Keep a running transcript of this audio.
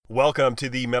Welcome to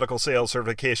the Medical Sales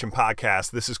Certification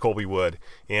Podcast. This is Colby Wood,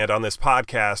 and on this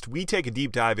podcast, we take a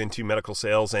deep dive into medical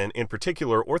sales and, in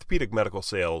particular, orthopedic medical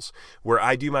sales, where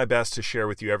I do my best to share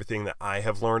with you everything that I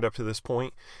have learned up to this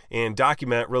point and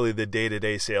document really the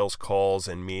day-to-day sales calls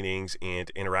and meetings and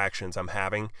interactions I'm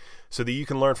having so that you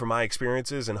can learn from my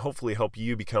experiences and hopefully help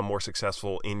you become more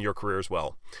successful in your career as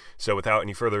well. So without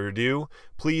any further ado,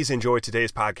 please enjoy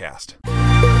today's podcast.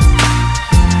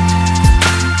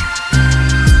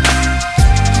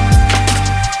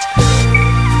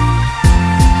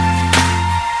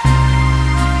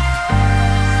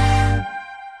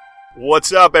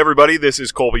 What's up, everybody? This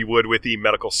is Colby Wood with the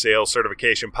Medical Sales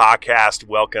Certification Podcast.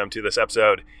 Welcome to this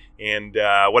episode. And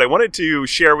what I wanted to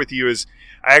share with you is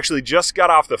I actually just got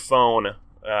off the phone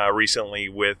recently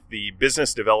with the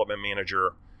business development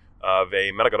manager of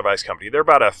a medical device company. They're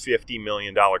about a $50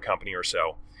 million company or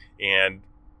so. And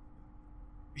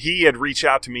he had reached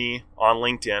out to me on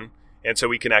LinkedIn. And so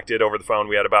we connected over the phone.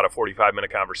 We had about a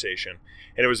 45-minute conversation.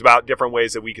 And it was about different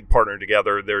ways that we could partner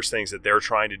together. There's things that they're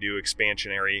trying to do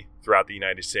expansionary throughout the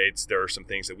United States. There are some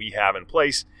things that we have in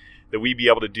place that we'd be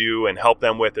able to do and help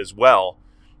them with as well.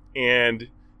 And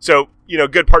so,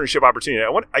 good partnership opportunity.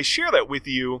 I share that with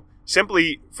you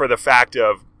simply for the fact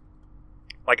of,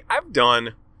 I've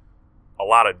done a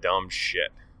lot of dumb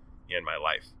shit in my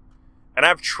life. And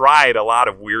I've tried a lot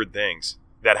of weird things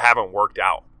that haven't worked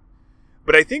out.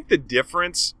 But I think the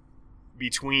difference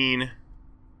between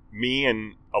me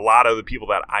and a lot of the people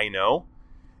that I know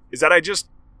is that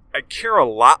I care a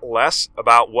lot less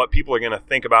about what people are going to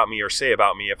think about me or say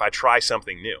about me if I try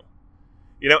something new.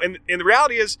 And the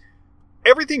reality is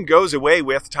everything goes away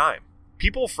with time.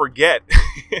 People forget.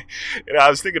 I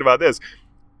was thinking about this.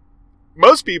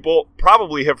 Most people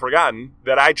probably have forgotten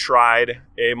that I tried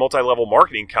a multi-level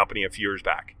marketing company a few years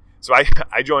back. So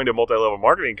I joined a multi-level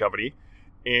marketing company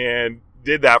and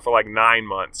did that for 9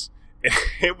 months.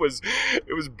 It was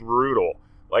brutal.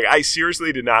 I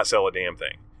seriously did not sell a damn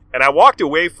thing. And I walked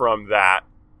away from that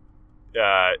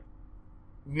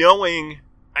knowing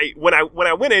when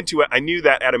I went into it, I knew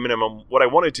that at a minimum what I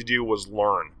wanted to do was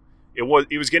learn. It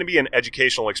was going to be an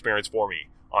educational experience for me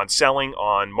on selling,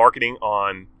 on marketing,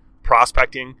 on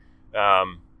prospecting.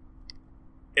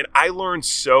 And I learned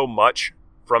so much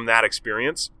from that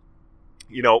experience.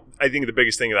 I think the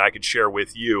biggest thing that I could share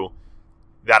with you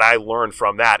that I learned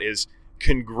from that is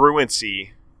congruency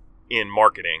in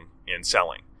marketing and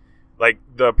selling.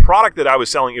 The product that I was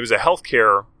selling, it was a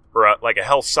healthcare or a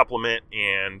health supplement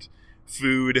and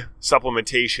food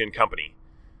supplementation company.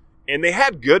 And they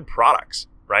had good products,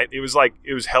 right? It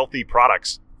was healthy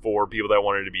products for people that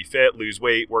wanted to be fit, lose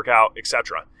weight, work out,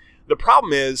 etc. The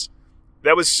problem is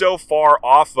that was so far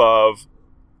off of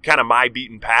kind of my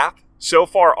beaten path, so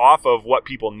far off of what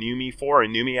people knew me for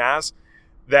and knew me as,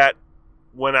 that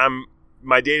when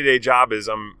my day-to-day job is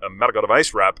I'm a medical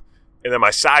device rep, and then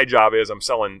my side job is I'm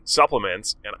selling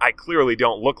supplements, and I clearly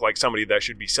don't look like somebody that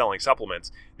should be selling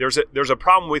supplements. There's a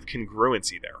problem with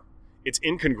congruency there. It's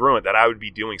incongruent that I would be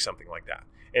doing something like that,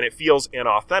 and it feels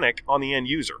inauthentic on the end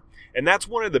user. And that's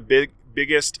one of the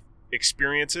biggest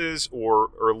experiences or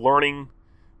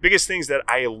biggest things that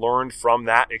I learned from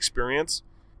that experience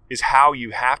is how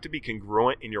you have to be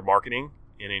congruent in your marketing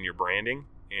and in your branding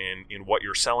and in what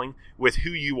you're selling with who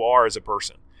you are as a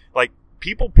person.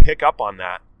 People pick up on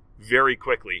that very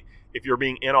quickly if you're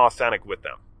being inauthentic with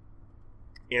them.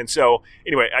 And so,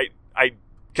 anyway, I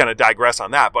kind of digress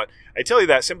on that, but I tell you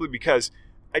that simply because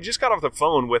I just got off the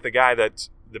phone with a guy that's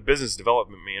the business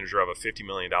development manager of a $50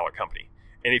 million company.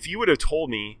 And if you would have told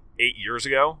me 8 years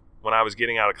ago when I was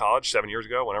getting out of college, 7 years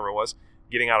ago, whenever it was,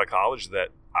 getting out of college, that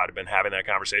I'd have been having that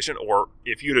conversation, or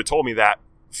if you'd have told me that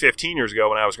 15 years ago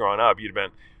when I was growing up, you'd have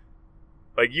been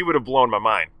you would have blown my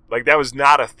mind. That was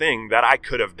not a thing that I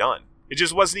could have done. It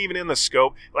just wasn't even in the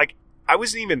scope. I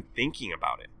wasn't even thinking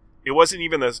about it. It wasn't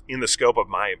even in the scope of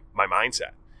my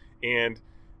mindset. And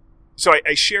so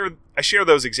I share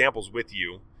those examples with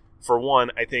you. For one,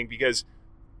 I think because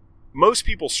most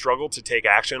people struggle to take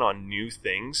action on new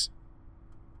things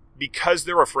because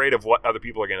they're afraid of what other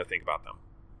people are going to think about them.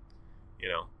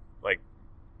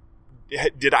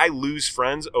 Did I lose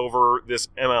friends over this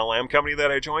MLM company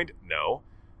that I joined? No.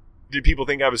 Did people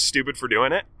think I was stupid for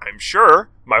doing it? I'm sure.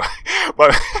 My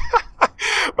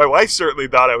wife certainly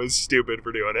thought I was stupid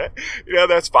for doing it.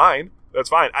 That's fine. That's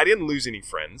fine. I didn't lose any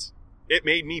friends. It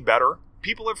made me better.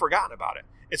 People have forgotten about it.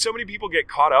 And so many people get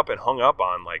caught up and hung up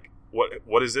on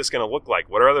what is this going to look like?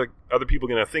 What are other people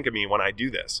going to think of me when I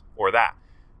do this or that?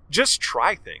 Just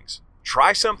try things.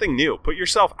 Try something new. Put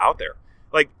yourself out there.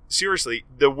 Seriously,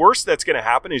 the worst that's going to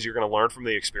happen is you're going to learn from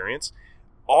the experience.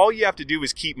 all you have to do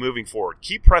is keep moving forward,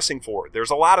 keep pressing forward.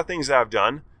 There's a lot of things that I've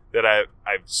done that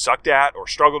I've sucked at or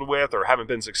struggled with or haven't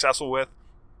been successful with.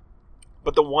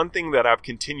 But the one thing that I've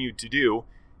continued to do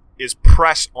is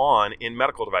press on in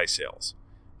medical device sales,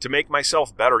 to make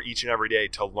myself better each and every day,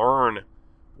 to learn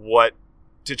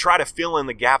to try to fill in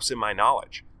the gaps in my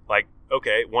knowledge. Like,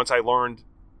 okay, once I learned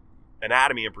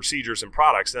anatomy and procedures and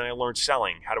products, then I learned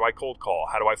selling. How do I cold call?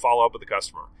 How do I follow up with the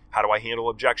customer? How do I handle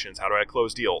objections? How do I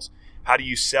close deals? How do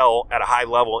you sell at a high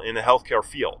level in the healthcare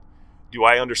field? Do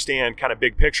I understand kind of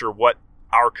big picture what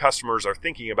our customers are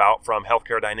thinking about from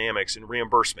healthcare dynamics and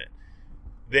reimbursement?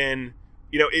 Then,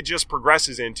 it just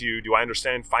progresses into, do I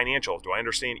understand financials? Do I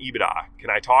understand EBITDA? Can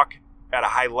I talk at a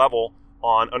high level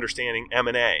on understanding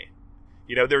M&A?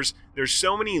 There's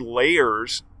so many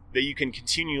layers that you can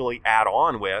continually add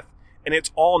on with, and it's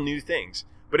all new things.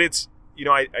 But it's,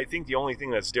 I think the only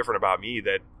thing that's different about me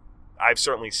that I've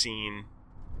certainly seen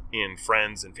in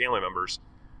friends and family members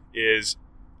is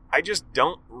I just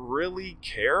don't really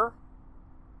care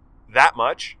that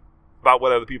much about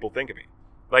what other people think of me.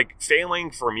 Like,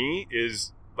 failing for me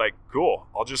is like, cool,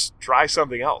 I'll just try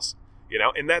something else,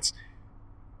 and that's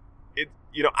it.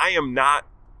 I am not,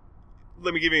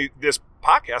 let me give you, this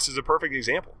podcast is a perfect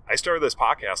example. I started this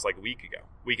podcast like a week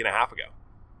and a half ago.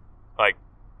 Like,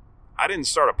 I didn't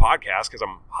start a podcast because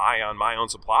I'm high on my own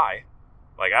supply.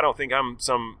 Like, I don't think I'm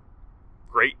some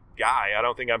great guy. I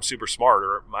don't think I'm super smart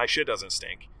or my shit doesn't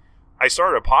stink. I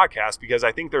started a podcast because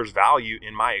I think there's value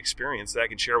in my experience that I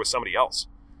can share with somebody else.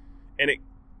 And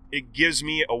it gives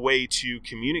me a way to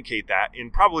communicate that,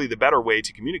 and probably the better way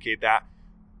to communicate that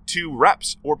to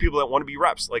reps or people that want to be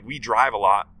reps. Like, we drive a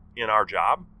lot in our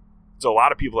job. So a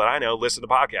lot of people that I know listen to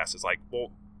podcasts. It's like,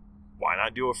 well, why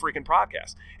not do a freaking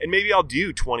podcast? And maybe I'll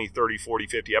do 20, 30, 40,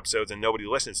 50 episodes and nobody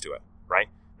listens to it, right?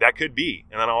 That could be.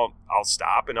 And then I'll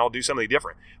stop and I'll do something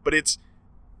different. But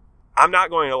I'm not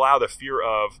going to allow the fear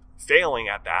of failing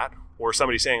at that, or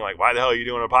somebody saying like, why the hell are you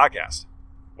doing a podcast?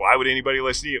 Why would anybody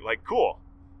listen to you? Like, cool.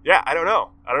 Yeah, I don't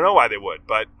know why they would,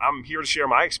 but I'm here to share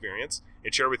my experience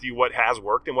and share with you what has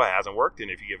worked and what hasn't worked. And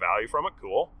if you get value from it,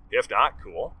 cool. If not,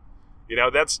 cool.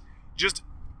 That's just,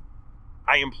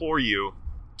 I implore you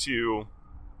to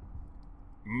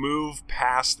move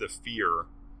past the fear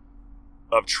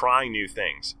of trying new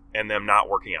things and them not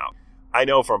working out. I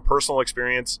know from personal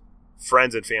experience,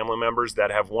 friends and family members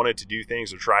that have wanted to do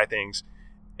things or try things,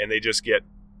 and they get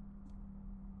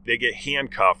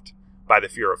handcuffed by the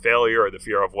fear of failure or the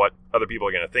fear of what other people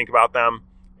are going to think about them.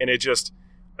 And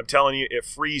I'm telling you, it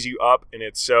frees you up, and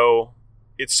it's so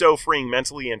freeing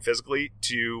mentally and physically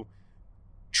to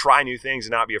try new things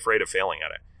and not be afraid of failing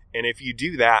at it. And if you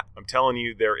do that, I'm telling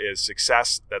you, there is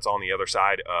success that's on the other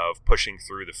side of pushing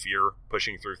through the fear,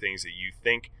 pushing through things that you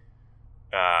think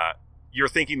you're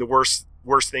thinking the worst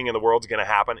thing in the world is going to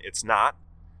happen. It's not.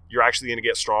 You're actually going to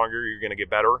get stronger. You're going to get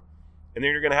better. And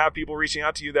then you're going to have people reaching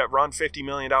out to you that run $50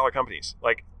 million companies.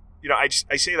 Like, I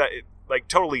say that like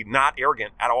totally not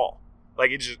arrogant at all.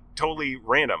 Like, it's just totally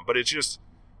random, but it's just,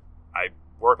 I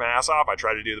work my ass off. I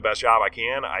try to do the best job I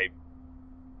can. I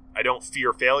don't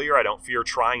fear failure. I don't fear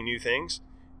trying new things.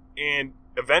 And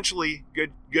eventually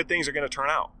good things are going to turn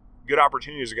out. Good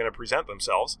opportunities are going to present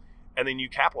themselves, and then you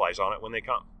capitalize on it when they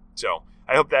come. So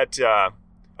I hope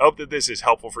that this is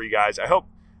helpful for you guys. I hope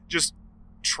just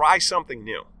try something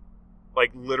new.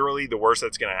 Like, literally the worst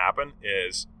that's going to happen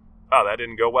is, oh, that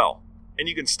didn't go well. And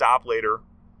you can stop later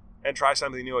and try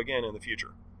something new again in the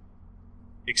future.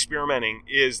 Experimenting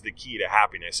is the key to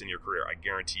happiness in your career. I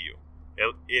guarantee you.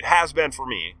 It has been for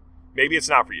me. Maybe it's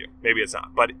not for you. Maybe it's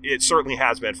not. But it certainly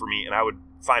has been for me, and I would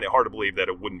find it hard to believe that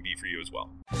it wouldn't be for you as well.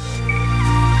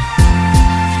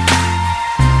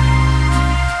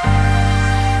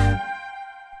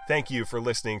 Thank you for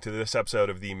listening to this episode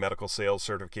of the Medical Sales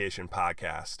Certification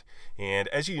Podcast. And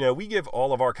as you know, we give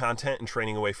all of our content and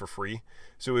training away for free,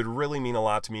 so it would really mean a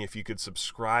lot to me if you could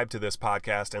subscribe to this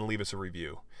podcast and leave us a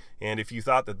review. And if you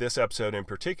thought that this episode in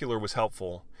particular was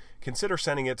helpful, consider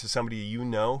sending it to somebody you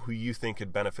know who you think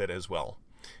could benefit as well.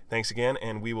 Thanks again,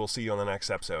 and we will see you on the next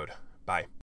episode. Bye.